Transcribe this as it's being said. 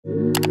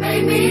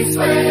make me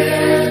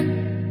sweat,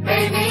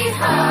 make me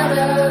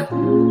hotter,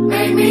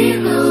 make me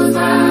lose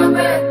my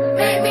breath,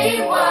 make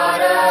me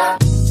water.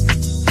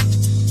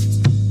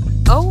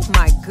 Oh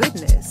my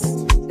goodness.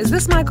 Is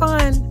this mic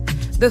on?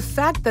 The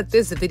fact that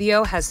this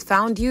video has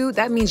found you,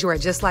 that means you are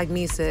just like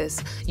me,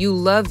 sis. You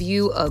love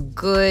you a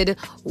good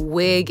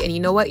wig, and you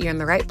know what? You're in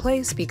the right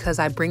place because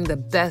I bring the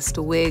best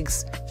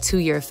wigs to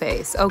your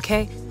face,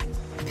 okay?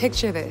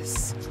 Picture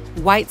this.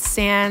 White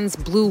sands,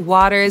 blue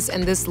waters,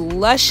 and this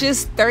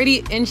luscious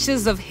 30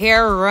 inches of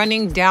hair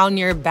running down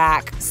your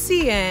back.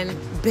 CN,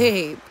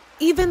 babe,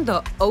 even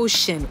the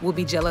ocean will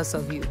be jealous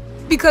of you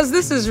because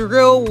this is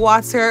real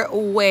water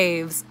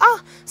waves.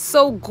 Ah,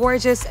 so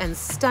gorgeous and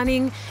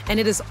stunning. And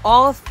it is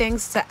all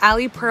thanks to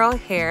Ali Pearl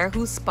Hair,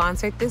 who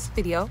sponsored this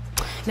video.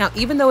 Now,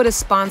 even though it is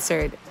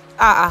sponsored,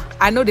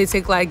 I know they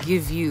take like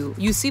give you.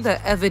 You see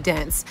the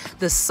evidence,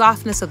 the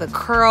softness of the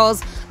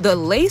curls, the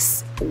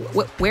lace.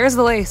 Where's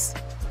the lace?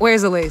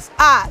 Where's the lace?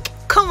 Ah,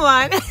 come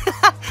on.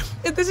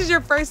 If this is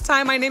your first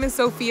time, my name is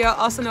Sophia,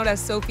 also known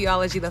as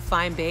Sophiology, the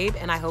Fine Babe,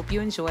 and I hope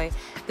you enjoy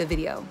the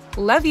video.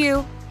 Love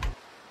you.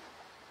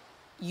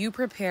 You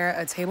prepare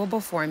a table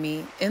before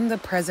me in the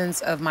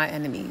presence of my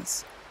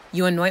enemies.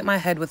 You anoint my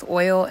head with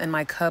oil and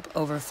my cup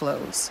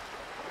overflows.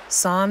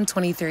 Psalm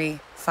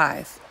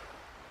 23:5.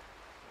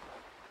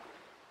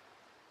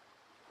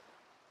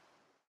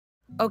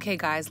 Okay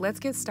guys, let's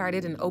get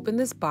started and open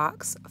this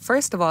box.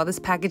 First of all, this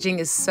packaging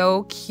is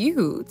so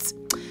cute.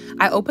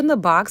 I opened the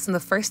box and the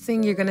first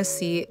thing you're gonna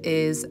see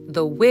is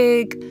the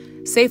wig,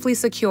 safely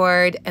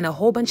secured, and a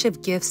whole bunch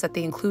of gifts that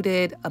they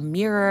included: a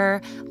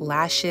mirror,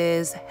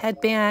 lashes,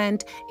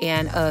 headband,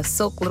 and a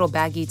silk little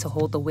baggie to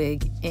hold the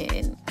wig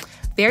in.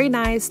 Very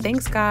nice,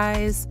 thanks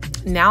guys.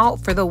 Now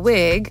for the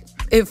wig,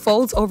 it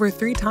folds over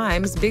 3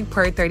 times, big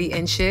per 30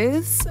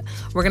 inches.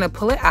 We're gonna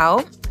pull it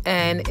out,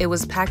 and it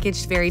was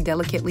packaged very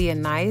delicately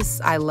and nice.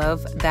 I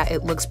love that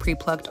it looks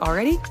pre-plucked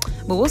already,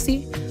 but we'll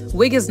see.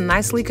 Wig is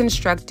nicely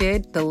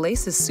constructed. The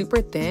lace is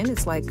super thin.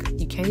 It's like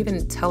you can't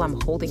even tell I'm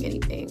holding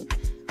anything.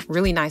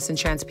 Really nice and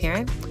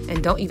transparent.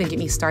 And don't even get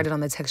me started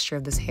on the texture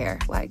of this hair,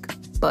 like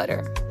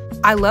butter.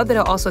 I love that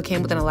it also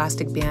came with an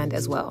elastic band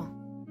as well.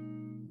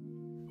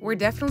 We're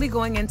definitely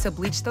going in to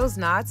bleach those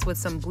knots with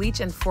some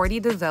bleach and 40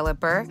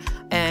 developer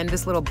and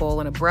this little bowl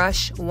and a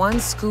brush. 1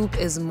 scoop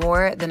is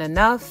more than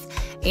enough,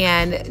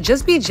 and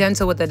just be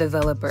gentle with the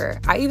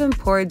developer. I even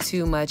poured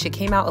too much. It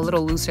came out a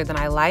little looser than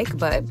I like,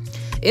 but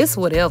it's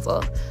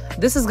whatever.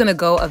 This is gonna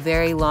go a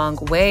very long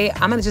way.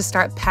 I'm gonna just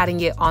start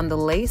patting it on the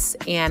lace,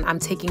 and I'm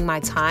taking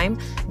my time.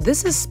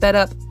 This is sped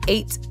up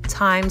 8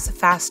 times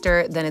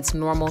faster than its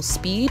normal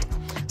speed.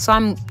 So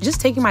I'm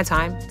just taking my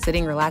time,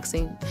 sitting,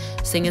 relaxing,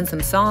 singing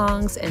some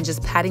songs, and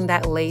just patting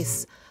that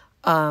lace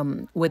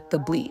with the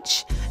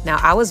bleach. Now,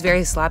 I was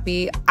very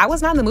sloppy. I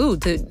was not in the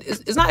mood to,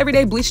 it's not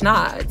everyday bleach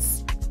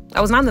knots. I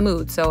was not in the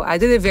mood, so I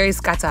did it very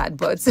scattered,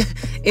 but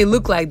it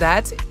looked like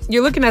that.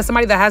 You're looking at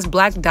somebody that has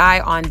black dye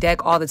on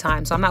deck all the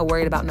time, so I'm not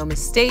worried about no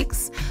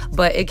mistakes,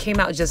 but it came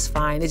out just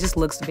fine. It just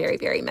looks very,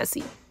 very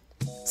messy.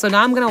 So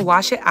now I'm gonna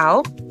wash it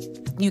out.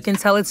 You can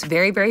tell it's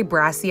very, very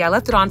brassy. I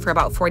left it on for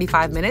about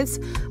 45 minutes,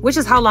 which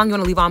is how long you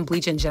wanna leave on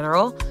bleach in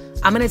general.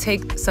 I'm gonna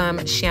take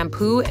some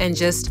shampoo and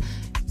just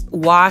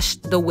wash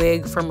the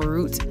wig from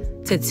root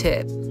to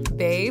tip.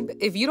 Babe,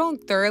 if you don't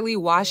thoroughly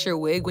wash your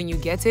wig when you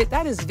get it,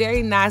 that is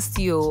very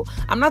nasty.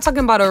 I'm not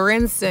talking about a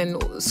rinse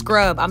and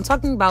scrub. I'm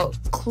talking about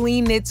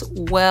clean it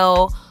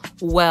well.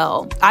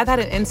 I've had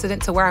an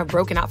incident to where I've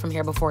broken out from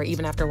hair before,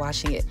 even after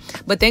washing it.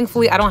 But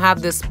thankfully, I don't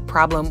have this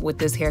problem with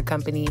this hair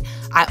company.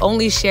 I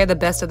only share the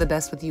best of the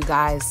best with you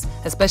guys,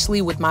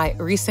 especially with my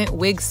recent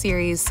wig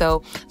series.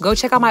 So go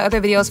check out my other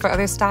videos for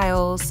other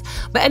styles.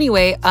 But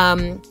anyway,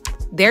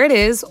 there it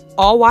is,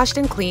 all washed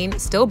and clean,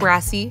 still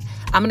brassy.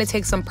 I'm gonna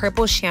take some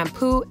purple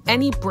shampoo.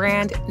 Any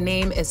brand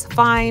name is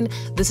fine.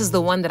 This is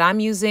the one that I'm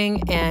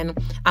using, and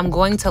I'm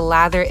going to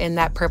lather in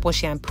that purple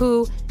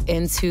shampoo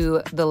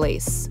into the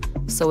lace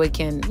so it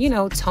can, you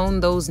know,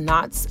 tone those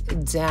knots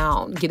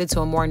down, get it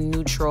to a more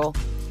neutral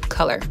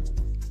color.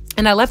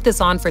 And I left this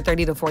on for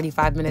 30 to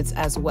 45 minutes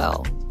as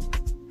well.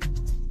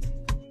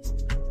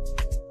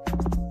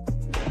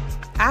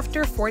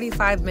 After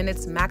 45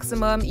 minutes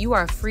maximum, you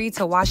are free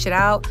to wash it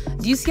out.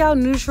 Do you see how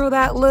neutral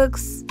that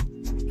looks?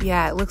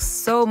 Yeah, it looks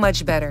so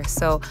much better.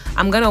 So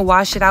I'm gonna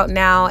wash it out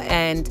now,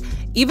 and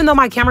even though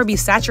my camera be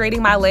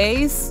saturating my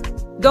lace,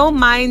 don't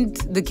mind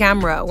the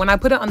camera. When I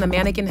put it on the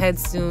mannequin head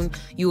soon,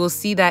 you will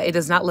see that it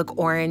does not look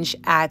orange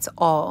at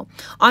all.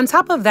 On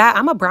top of that,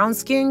 I'm a brown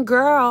skin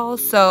girl,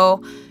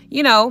 so,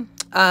 you know,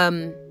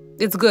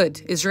 it's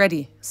good, it's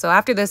ready. So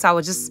after this, I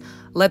will just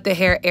let the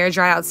hair air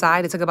dry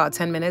outside. It took about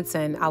 10 minutes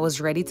and I was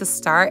ready to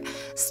start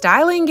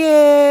styling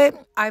it.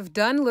 I've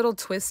done little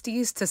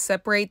twisties to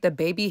separate the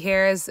baby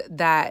hairs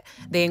that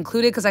they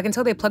included because I can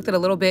tell they plucked it a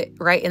little bit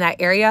right in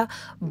that area,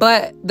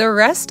 but the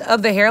rest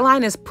of the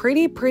hairline is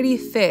pretty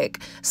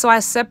thick. So I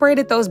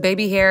separated those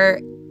baby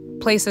hair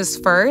places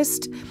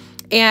first,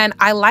 and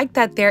I like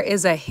that there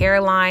is a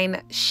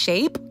hairline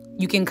shape.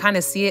 You can kind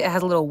of see it. It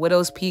has a little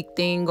widow's peak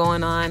thing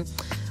going on.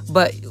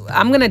 but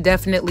I'm gonna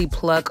definitely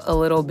pluck a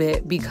little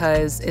bit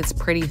because it's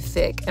pretty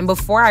thick. And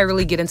before I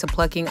really get into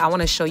plucking, I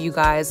wanna show you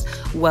guys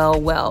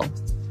well.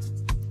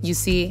 You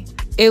see?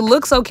 It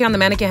looks okay on the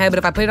mannequin head, but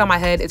if I put it on my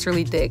head, it's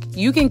really thick.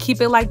 You can keep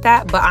it like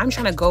that, but I'm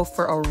trying to go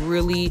for a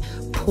really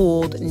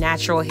pulled,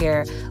 natural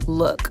hair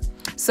look.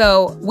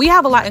 So we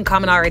have a lot in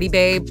common already,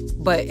 babe,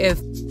 but if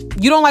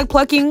you don't like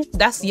plucking,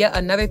 that's yet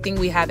another thing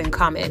we have in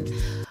common.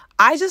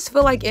 I just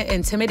feel like it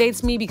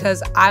intimidates me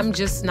because I'm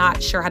just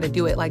not sure how to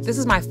do it. Like, this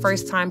is my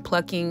first time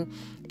plucking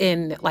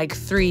in like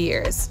 3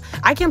 years.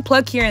 I can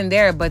pluck here and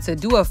there, but to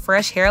do a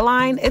fresh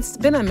hairline, it's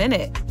been a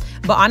minute.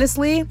 But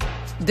honestly,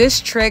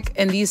 this trick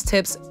and these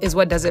tips is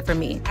what does it for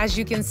me. As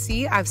you can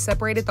see, I've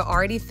separated the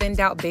already thinned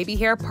out baby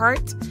hair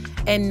part,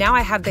 and now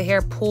I have the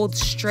hair pulled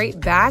straight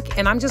back,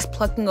 and I'm just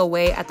plucking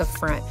away at the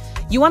front.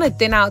 You want to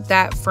thin out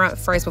that front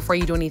first before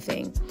you do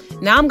anything.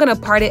 Now I'm gonna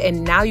part it,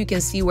 and now you can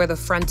see where the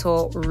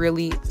frontal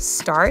really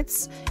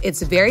starts.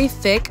 It's very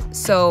thick,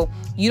 so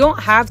you don't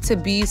have to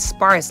be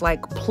sparse,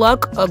 like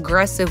pluck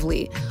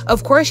aggressively.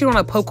 Of course, you don't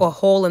want to poke a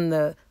hole in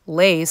the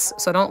lace,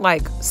 so don't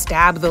like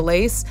stab the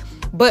lace.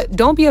 But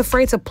don't be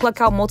afraid to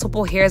pluck out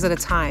multiple hairs at a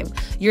time.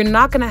 You're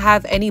not gonna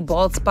have any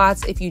bald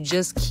spots if you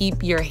just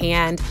keep your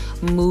hand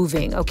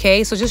moving,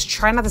 okay? So just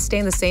try not to stay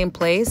in the same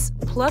place.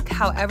 Pluck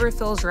however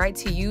feels right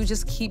to you,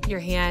 just keep your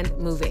hand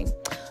moving.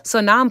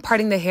 So now I'm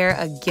parting the hair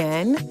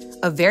again,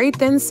 a very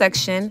thin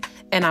section,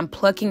 and I'm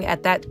plucking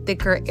at that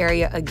thicker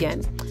area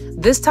again.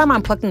 This time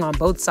I'm plucking on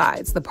both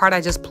sides, the part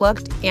I just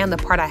plucked and the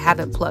part I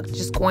haven't plucked,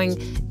 just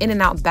going in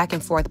and out, back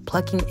and forth,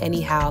 plucking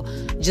anyhow,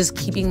 just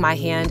keeping my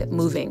hand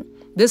moving.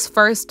 This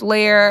first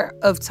layer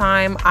of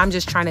time, I'm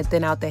just trying to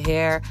thin out the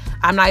hair.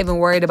 I'm not even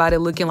worried about it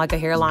looking like a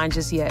hairline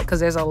just yet because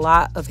there's a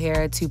lot of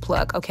hair to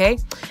pluck, okay?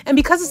 And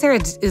because this hair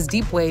is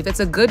deep wave, it's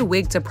a good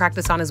wig to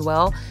practice on as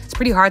well. It's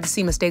pretty hard to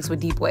see mistakes with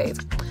deep wave.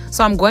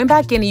 So I'm going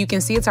back in and you can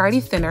see it's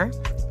already thinner.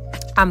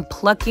 I'm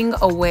plucking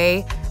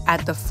away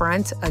at the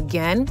front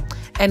again.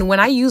 And when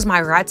I use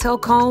my rat tail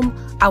comb,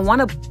 I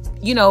want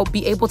to,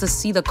 be able to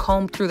see the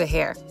comb through the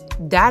hair.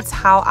 That's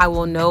how I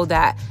will know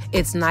that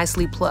it's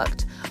nicely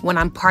plucked. When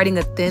I'm parting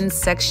a thin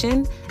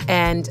section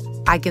and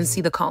I can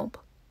see the comb.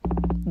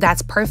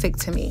 That's perfect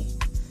to me.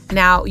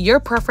 Now,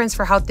 your preference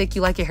for how thick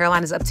you like your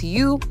hairline is up to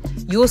you.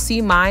 You'll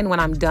see mine when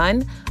I'm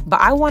done, but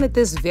I wanted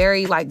this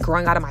very like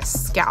growing out of my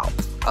scalp,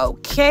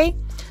 okay?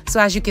 So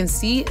as you can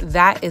see,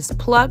 that is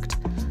plucked.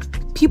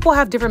 People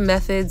have different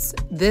methods.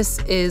 This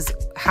is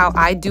how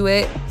I do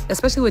it,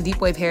 especially with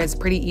deep wave hair. It's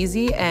pretty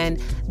easy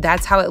and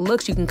that's how it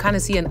looks. You can kind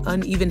of see an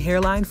uneven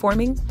hairline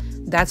forming.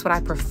 That's what I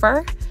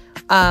prefer.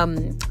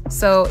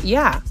 So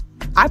yeah,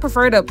 I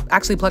prefer to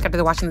actually pluck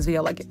after watching this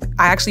video. Like,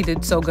 I actually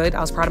did so good.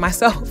 I was proud of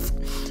myself.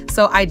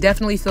 So I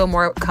definitely feel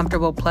more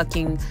comfortable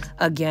plucking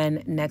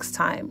again next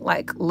time.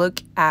 Like,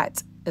 look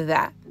at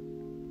that.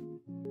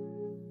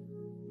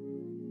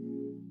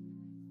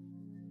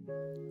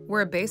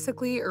 We're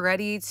basically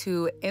ready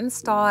to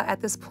install at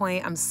this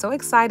point. I'm so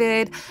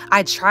excited.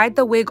 I tried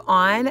the wig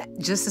on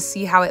just to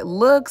see how it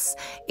looks,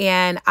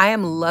 and I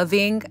am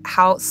loving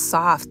how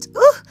soft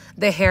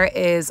the hair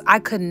is. I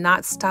could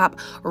not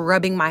stop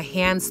rubbing my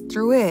hands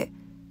through it.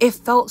 It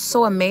felt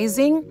so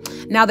amazing.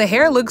 Now the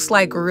hair looks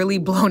like really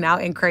blown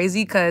out and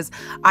crazy because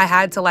I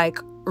had to like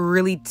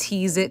really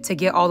tease it to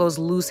get all those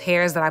loose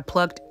hairs that I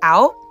plucked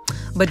out.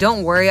 But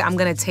don't worry, I'm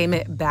gonna tame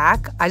it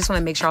back. I just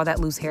wanna make sure all that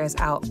loose hair is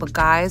out. But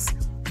guys,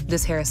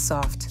 this hair is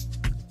soft.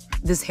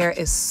 This hair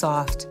is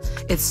soft.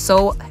 It's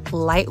so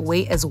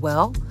lightweight as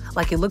well.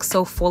 Like, it looks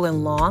so full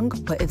and long,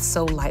 but it's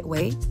so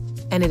lightweight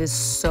and it is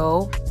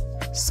so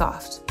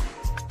soft.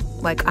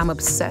 Like, I'm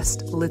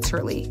obsessed,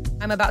 literally.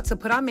 I'm about to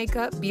put on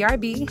makeup,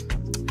 BRB,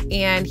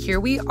 and here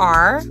we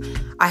are.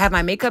 I have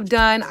my makeup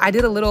done. I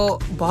did a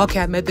little ball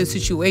cap method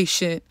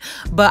situation,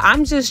 but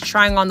I'm just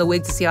trying on the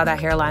wig to see how that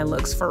hairline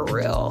looks for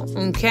real,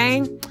 okay?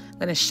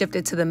 I'm gonna shift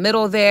it to the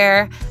middle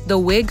there. The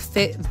wig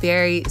fit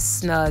very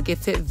snug. It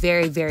fit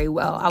very, very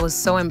well. I was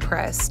so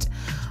impressed.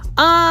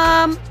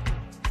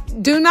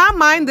 Do not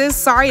mind this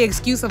sorry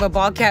excuse of a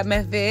ball cap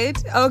method,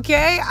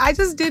 okay? I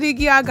just did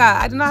Iggy Aga.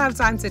 I do not have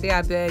time today,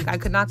 I beg. I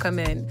could not come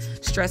in,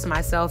 stress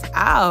myself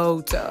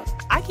out.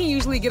 I can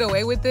usually get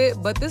away with it,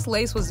 but this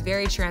lace was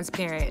very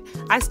transparent.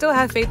 I still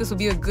have faith this will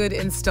be a good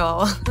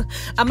install.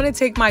 I'm gonna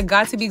take my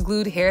Got To Be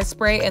Glued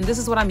hairspray, and this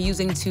is what I'm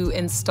using to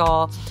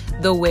install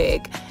the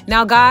wig.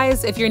 Now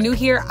guys, if you're new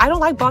here, I don't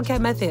like ball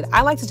cap method.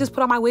 I like to just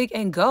put on my wig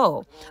and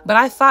go. But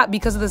I thought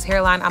because of this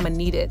hairline, I'm gonna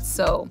need it,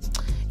 so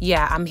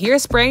yeah, I'm here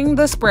spraying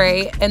the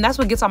spray, and that's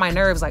what gets on my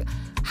nerves. Like,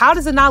 how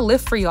does it not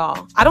lift for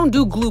y'all? I don't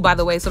do glue, by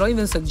the way, so don't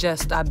even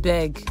suggest, I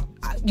beg.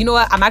 You know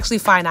what? I'm actually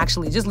fine,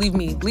 actually. Just leave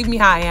me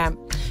how I am.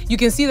 You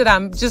can see that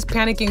I'm just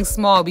panicking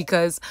small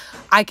because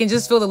I can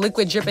just feel the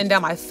liquid dripping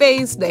down my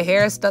face, the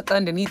hair stuck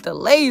underneath the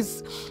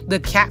lace, the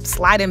cap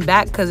sliding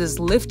back because it's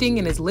lifting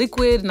and it's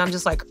liquid, and I'm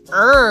just like,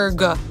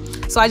 erg.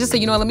 So I just said,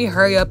 you know what, let me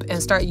hurry up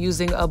and start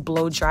using a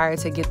blow dryer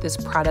to get this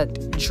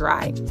product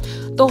dry.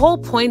 The whole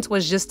point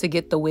was just to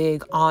get the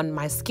wig on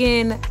my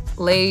skin,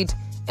 laid,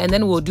 and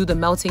then we'll do the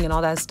melting and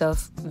all that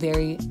stuff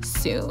very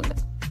soon.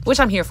 which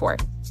I'm here for.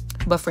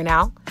 But for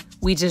now,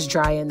 we just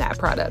dry in that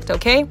product,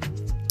 okay?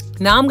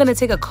 Now I'm gonna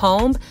take a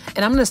comb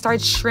and I'm gonna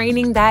start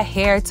straining that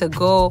hair to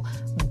go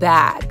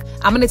back.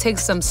 I'm gonna take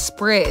some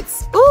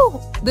spritz. Ooh,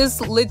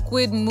 this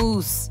liquid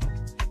mousse,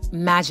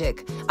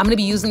 magic. I'm gonna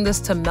be using this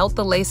to melt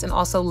the lace and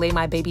also lay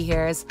my baby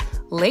hairs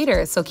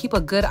later, so keep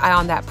a good eye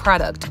on that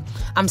product.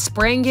 I'm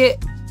spraying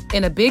it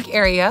in a big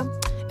area,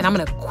 and I'm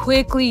gonna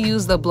quickly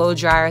use the blow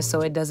dryer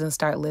so it doesn't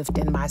start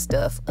lifting my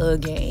stuff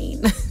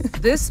again.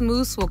 This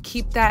mousse will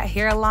keep that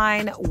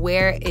hairline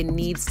where it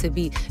needs to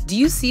be. Do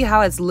you see how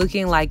it's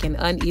looking like an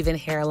uneven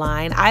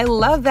hairline? I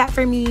love that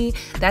for me.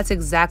 That's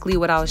exactly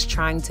what I was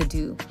trying to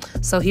do.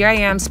 So here I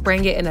am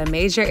spraying it in a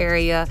major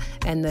area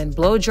and then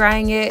blow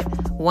drying it.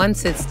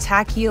 Once it's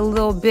tacky a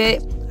little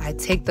bit, I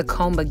take the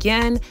comb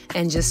again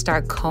and just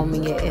start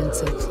combing it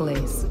into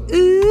place.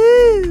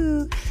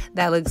 Ooh,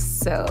 that looks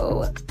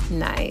so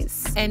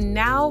nice. And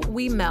now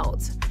we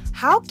melt.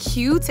 How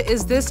cute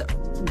is this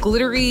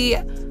glittery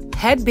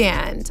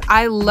headband?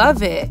 I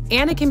love it.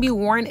 And it can be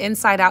worn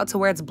inside out to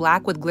where it's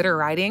black with glitter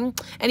writing.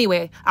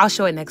 Anyway, I'll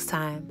show it next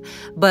time.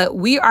 But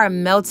we are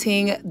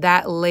melting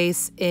that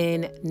lace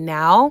in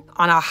now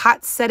on a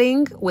hot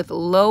setting with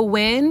low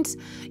wind.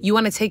 You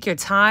want to take your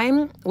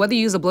time. Whether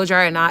you use a blow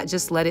dryer or not,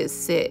 just let it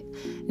sit.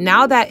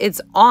 Now that it's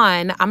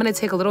on, I'm going to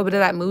take a little bit of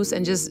that mousse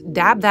and just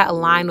dab that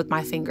line with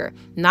my finger.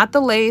 Not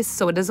the lace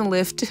so it doesn't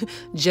lift,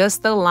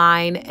 just the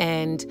line.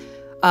 And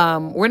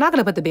we're not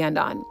gonna put the band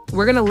on.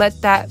 We're gonna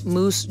let that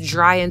mousse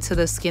dry into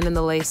the skin and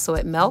the lace so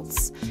it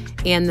melts.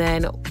 And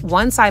then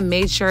once I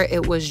made sure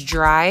it was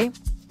dry,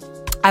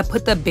 I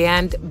put the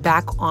band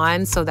back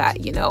on so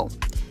that, you know,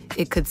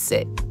 it could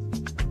sit.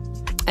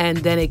 And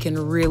then it can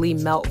really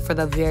melt for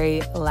the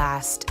very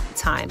last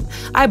time.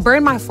 I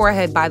burned my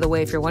forehead, by the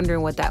way, if you're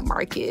wondering what that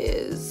mark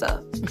is.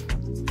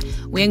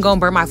 We ain't gonna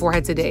burn my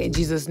forehead today, in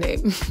Jesus'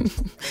 name.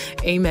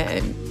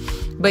 Amen.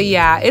 But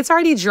yeah, it's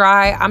already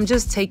dry. I'm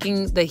just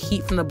taking the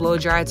heat from the blow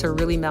dryer to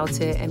really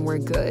melt it and we're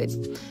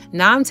good.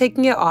 Now I'm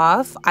taking it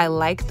off. I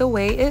like the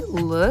way it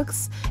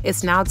looks.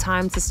 It's now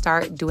time to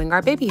start doing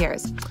our baby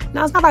hairs.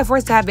 Now it's not by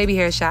force to have baby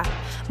hair, Sha,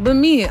 but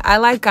me, I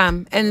like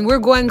them and we're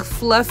going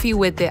fluffy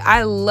with it.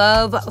 I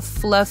love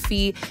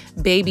fluffy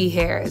baby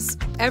hairs.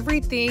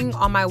 Everything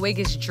on my wig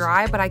is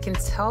dry, but I can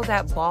tell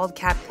that bald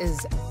cap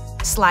is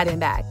sliding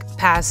back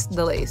past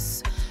the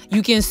lace.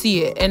 You can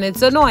see it and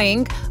it's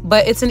annoying,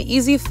 but it's an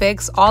easy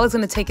fix. All it's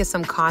gonna take is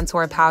some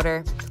contour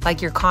powder,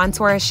 like your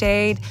contour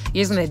shade.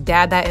 You're just gonna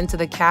dab that into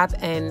the cap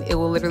and it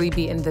will literally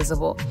be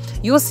invisible.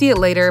 You'll see it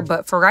later,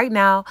 but for right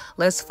now,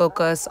 let's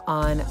focus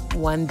on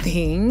one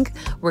thing.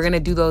 We're gonna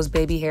do those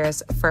baby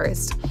hairs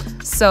first.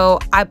 So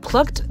I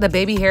plucked the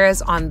baby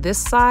hairs on this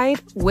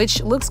side,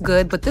 which looks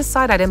good, but this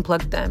side I didn't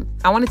pluck them.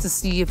 I wanted to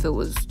see if it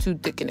was too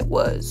thick and it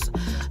was.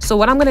 So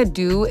what I'm gonna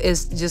do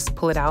is just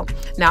pull it out.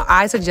 Now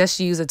I suggest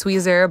you use a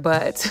tweezer,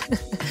 but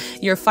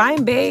your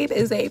fine babe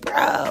is a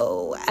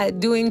pro at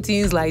doing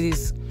things like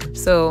this.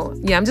 So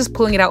yeah, I'm just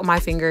pulling it out with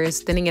my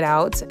fingers, thinning it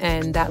out,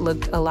 and that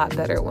looked a lot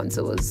better once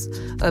it was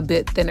a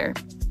bit thinner.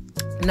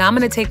 Now I'm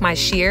gonna take my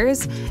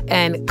shears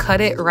and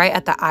cut it right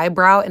at the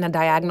eyebrow in a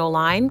diagonal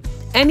line.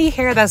 Any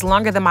hair that's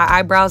longer than my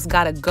eyebrows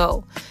gotta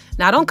go.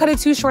 Now I don't cut it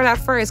too short at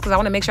first because I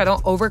wanna make sure I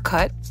don't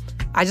overcut.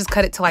 I just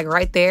cut it to like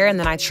right there and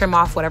then I trim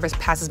off whatever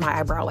passes my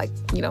eyebrow, like,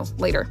 you know,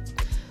 later.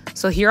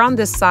 So here on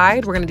this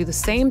side, we're gonna do the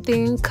same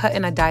thing, cut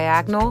in a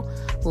diagonal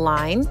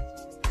line,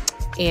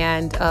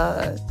 and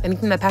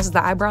anything that passes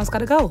the eyebrows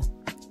gotta go.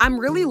 I'm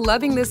really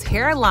loving this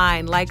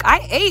hairline. Like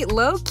I ate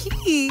low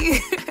key.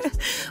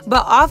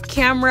 But off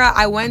camera,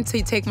 I went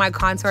to take my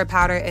contour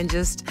powder and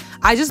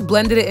I just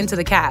blended it into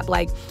the cap.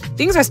 Like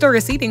things are still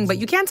receding, but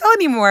you can't tell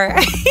anymore.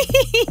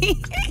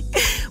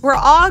 We're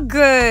all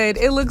good.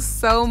 It looks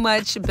so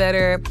much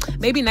better.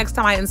 Maybe next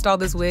time I install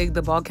this wig,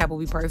 the bald cap will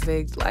be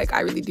perfect. Like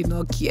I really did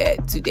not care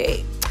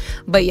today.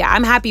 But yeah,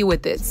 I'm happy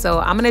with it. So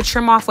I'm gonna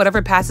trim off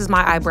whatever passes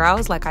my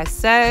eyebrows. Like I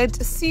said,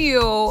 see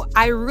you.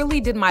 I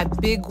really did my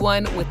big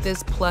one with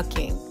this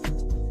plucking.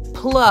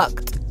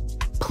 Plucked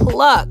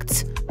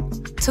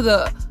to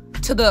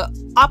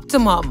the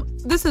optimum.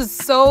 This is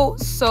so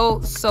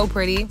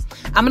pretty.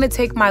 I'm gonna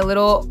take my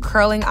little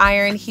curling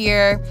iron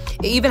here.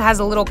 It even has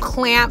a little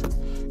clamp,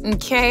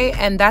 okay?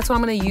 And that's what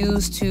I'm gonna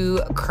use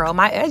to curl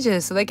my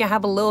edges so they can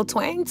have a little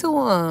twang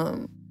to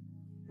them.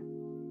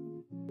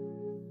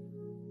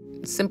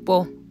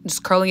 Simple,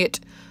 just curling it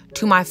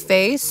to my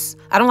face.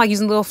 I don't like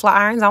using little flat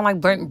irons. I don't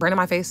like burning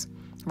my face.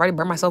 I've already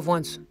burned myself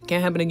once.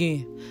 Can't happen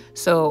again.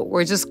 So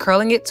we're just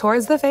curling it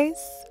towards the face.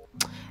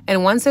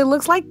 And once it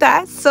looks like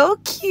that, so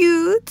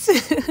cute,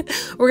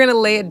 we're gonna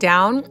lay it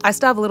down. I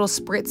still have a little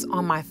spritz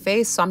on my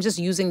face, so I'm just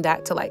using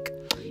that to, like,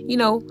 you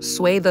know,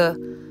 sway the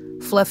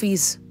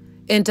fluffies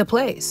into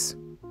place.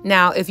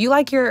 Now, if you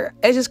like your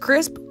edges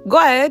crisp, go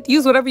ahead,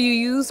 use whatever you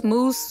use,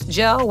 mousse,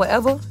 gel,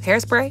 whatever,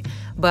 hairspray.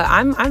 But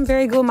I'm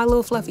very good with my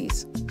little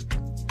fluffies.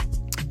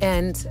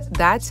 And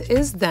that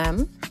is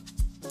them.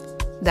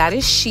 That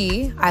is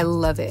she. I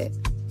love it.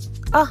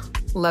 Oh,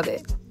 love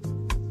it.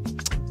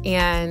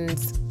 And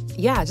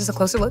yeah, just a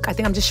closer look. I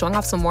think I'm just showing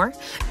off some more.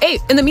 Hey,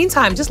 in the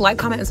meantime, just like,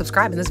 comment, and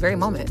subscribe in this very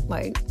moment.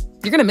 Like,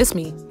 you're gonna miss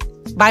me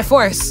by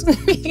force.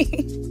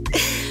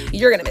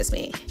 You're gonna miss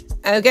me,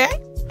 okay?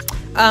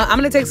 I'm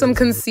gonna take some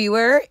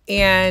concealer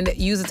and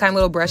use a tiny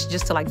little brush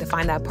just to like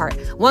define that part.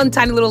 One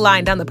tiny little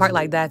line down the part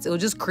like that, so it'll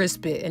just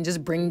crisp it and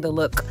just bring the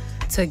look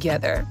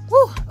together.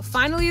 Woo.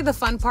 Finally, the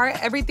fun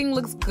part. Everything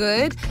looks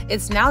good.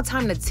 It's now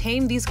time to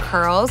tame these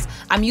curls.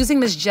 I'm using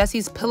Miss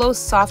Jessie's Pillow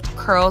Soft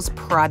Curls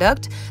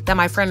product that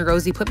my friend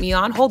Rosie put me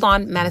on. Hold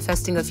on,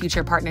 manifesting a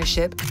future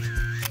partnership.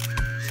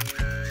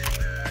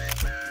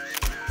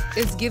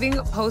 It's giving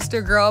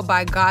poster girl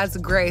by God's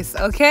grace,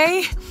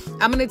 okay?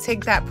 I'm gonna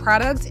take that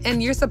product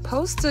and you're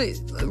supposed to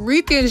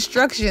read the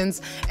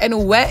instructions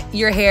and wet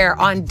your hair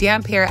on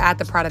damp hair at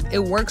the product.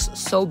 It works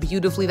so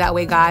beautifully that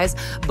way, guys,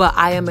 but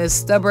I am a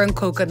stubborn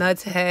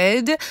coconut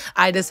head.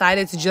 I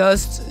decided to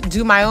just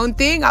do my own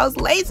thing. I was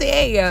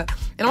lazy. And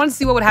I wanted to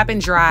see what would happen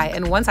dry.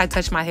 And once I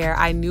touched my hair,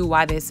 I knew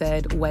why they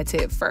said wet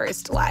it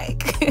first.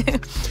 Like,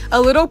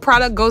 a little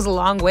product goes a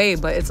long way,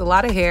 but it's a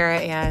lot of hair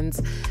and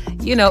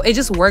you know, it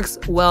just works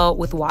well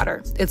with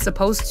water. It's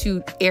supposed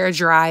to air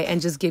dry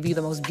and just give you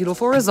the most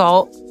beautiful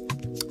result.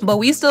 But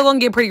we still gonna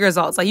get pretty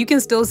results. Like, you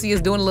can still see us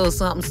doing a little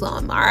something,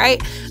 something, all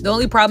right? The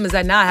only problem is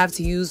that now I have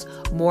to use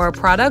more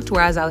product,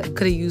 whereas I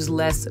could have used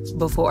less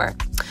before.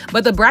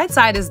 But the bright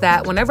side is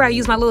that whenever I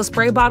use my little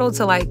spray bottle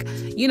to like,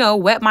 you know,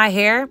 wet my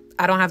hair,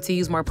 I don't have to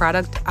use more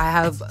product. I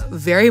have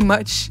very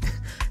much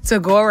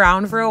to go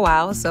around for a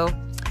while, so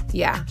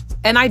yeah.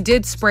 And I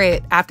did spray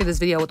it after this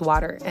video with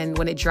water, and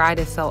when it dried,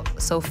 it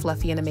felt so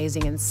fluffy and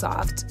amazing and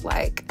soft,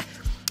 like,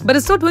 but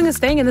it's still doing its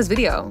thing in this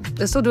video.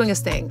 It's still doing its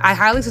thing. I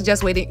highly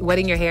suggest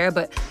wetting your hair,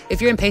 but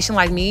if you're impatient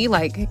like me,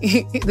 like,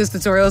 this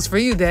tutorial is for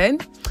you then.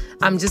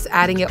 I'm just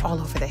adding it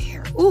all over the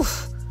hair.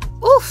 Oof,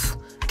 oof.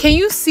 Can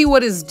you see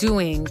what it's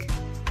doing?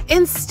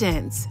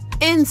 Instant,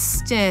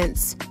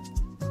 instant,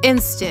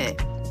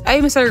 instant. I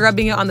even started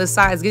rubbing it on the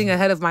sides, getting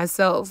ahead of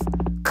myself.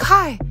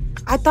 Kai.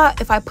 I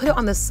thought if I put it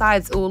on the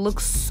sides, it will look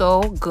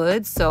so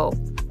good. So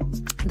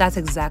that's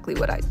exactly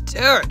what I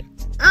did.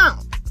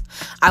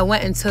 I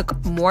went and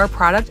took more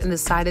product and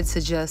decided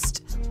to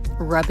just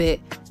rub it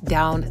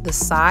down the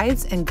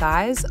sides. And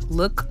guys,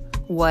 look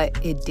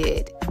what it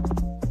did.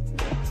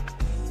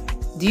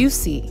 Do you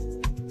see?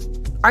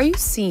 Are you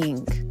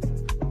seeing?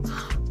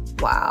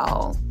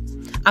 Wow.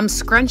 I'm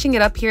scrunching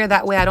it up here.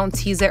 That way I don't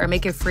tease it or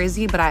make it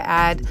frizzy, but I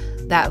add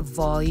that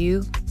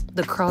volume.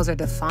 The curls are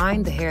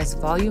defined. The hair is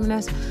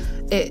voluminous.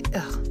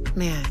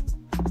 Man,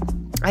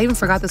 I even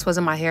forgot this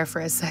wasn't my hair for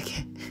a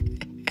second.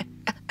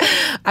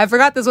 I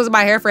forgot this wasn't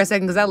my hair for a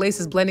second because that lace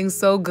is blending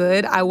so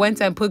good. I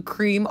went and put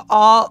cream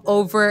all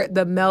over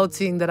the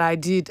melting that I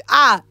did.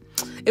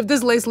 If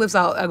this lace lifts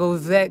out, I go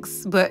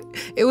vex, but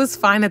it was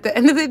fine at the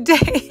end of the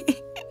day.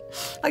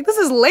 Like, this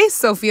is lace,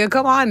 Sophia.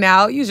 Come on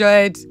now, use your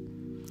head.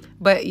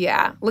 But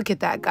yeah, look at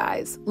that,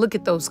 guys. Look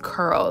at those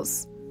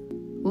curls.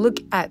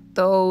 Look at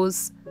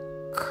those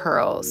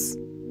curls.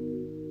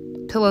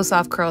 Pillow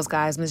Soft Curls,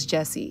 guys, Miss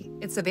Jessie.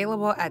 It's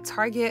available at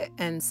Target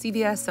and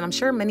CVS and I'm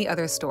sure many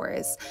other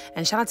stores.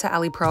 And shout out to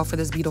Ali Pearl for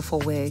this beautiful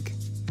wig.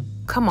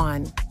 Come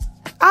on.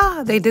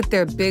 They did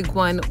their big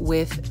one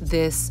with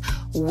this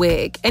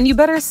wig. And you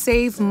better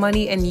save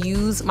money and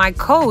use my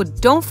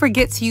code. Don't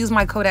forget to use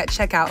my code at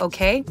checkout,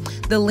 okay?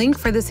 The link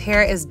for this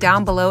hair is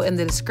down below in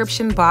the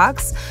description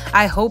box.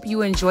 I hope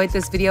you enjoyed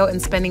this video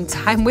and spending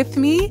time with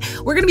me.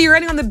 We're gonna be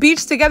running on the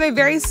beach together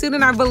very soon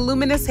in our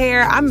voluminous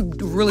hair. I'm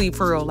really,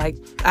 for real, like,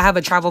 I have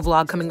a travel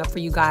vlog coming up for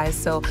you guys.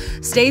 So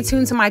stay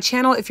tuned to my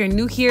channel. If you're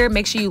new here,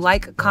 make sure you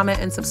like, comment,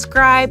 and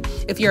subscribe.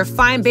 If you're a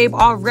fine babe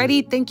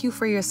already, thank you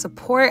for your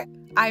support.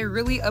 I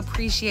really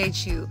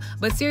appreciate you.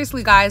 But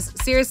seriously, guys,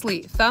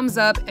 seriously, thumbs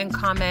up and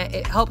comment.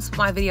 It helps put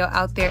my video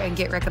out there and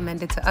get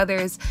recommended to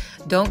others.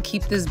 Don't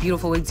keep this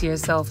beautiful wig to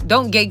yourself.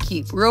 Don't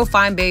gatekeep. Real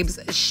fine babes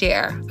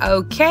share,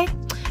 okay?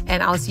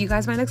 And I'll see you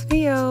guys in my next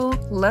video.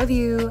 Love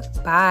you.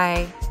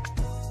 Bye.